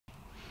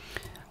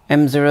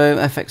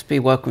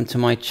M0FXB, welcome to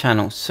my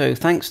channel. So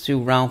thanks to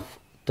Ralph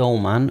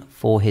Dolman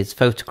for his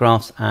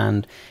photographs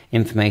and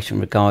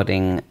information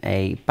regarding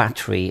a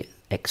battery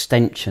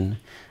extension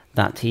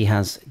that he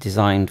has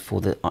designed for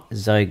the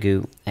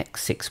XIEGU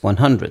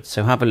X6100.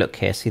 So have a look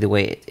here, see the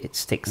way it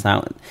sticks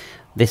out.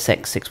 This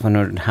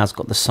X6100 has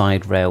got the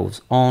side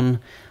rails on,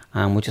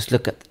 and we'll just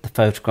look at the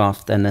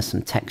photograph, then there's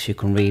some text you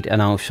can read,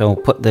 and I'll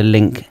put the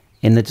link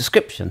in the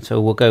description. So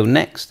we'll go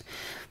next.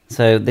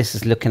 So this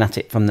is looking at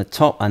it from the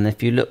top, and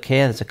if you look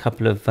here, there's a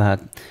couple of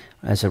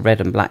there's a red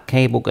and black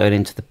cable going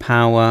into the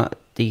power,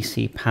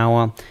 DC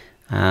power,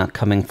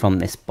 coming from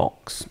this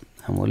box,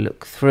 and we'll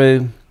look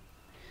through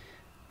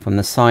from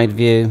the side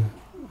view.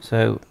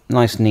 So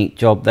nice neat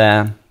job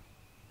there,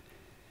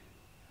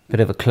 bit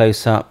of a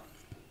close-up.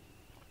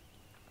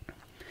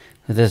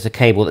 So there's a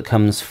cable that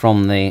comes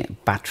from the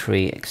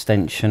battery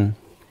extension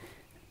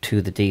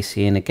to the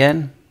DC in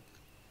again.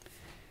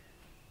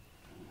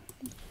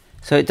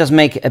 So it does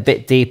make it a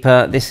bit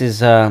deeper. This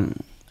is a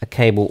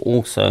cable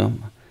also.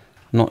 I'm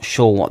not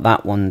sure what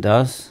that one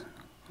does.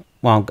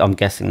 Well, I'm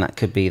guessing that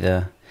could be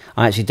the...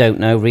 I actually don't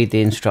know. Read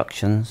the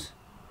instructions.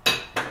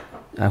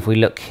 If we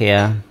look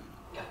here,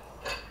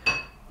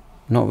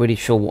 not really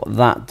sure what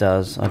that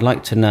does. I'd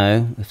like to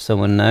know if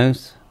someone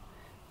knows.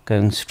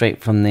 Going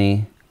straight from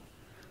a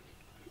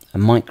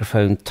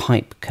microphone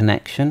type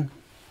connection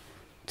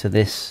to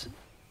this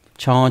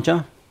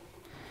charger.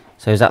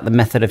 So is that the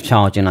method of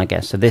charging, I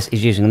guess? So this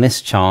is using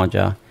this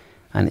charger,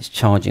 and it's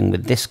charging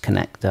with this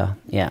connector.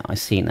 Yeah, I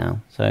see now.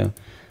 So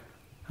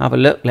have a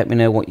look, let me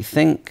know what you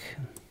think.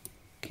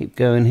 Keep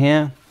going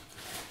here.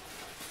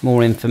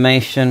 More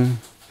information.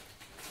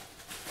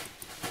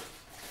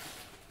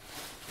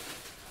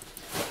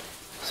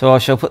 So I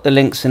shall put the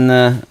links in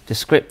the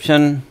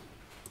description.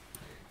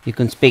 You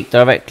can speak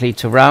directly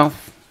to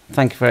Ralph.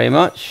 Thank you very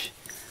much.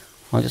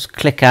 I'll just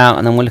click out,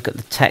 and then we'll look at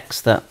the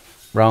text that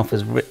Ralph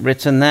has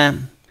written there.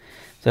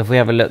 So if we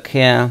have a look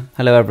here,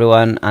 hello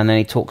everyone, and then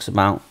he talks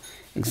about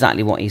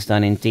exactly what he's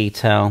done in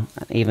detail,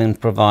 and even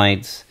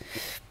provides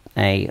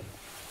a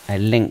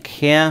link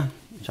here,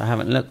 which I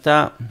haven't looked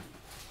at,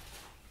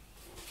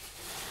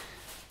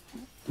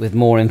 with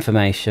more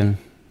information.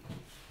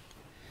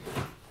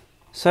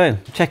 So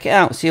check it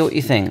out, see what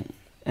you think.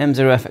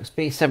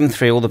 M0FXB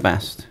 73, all the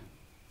best.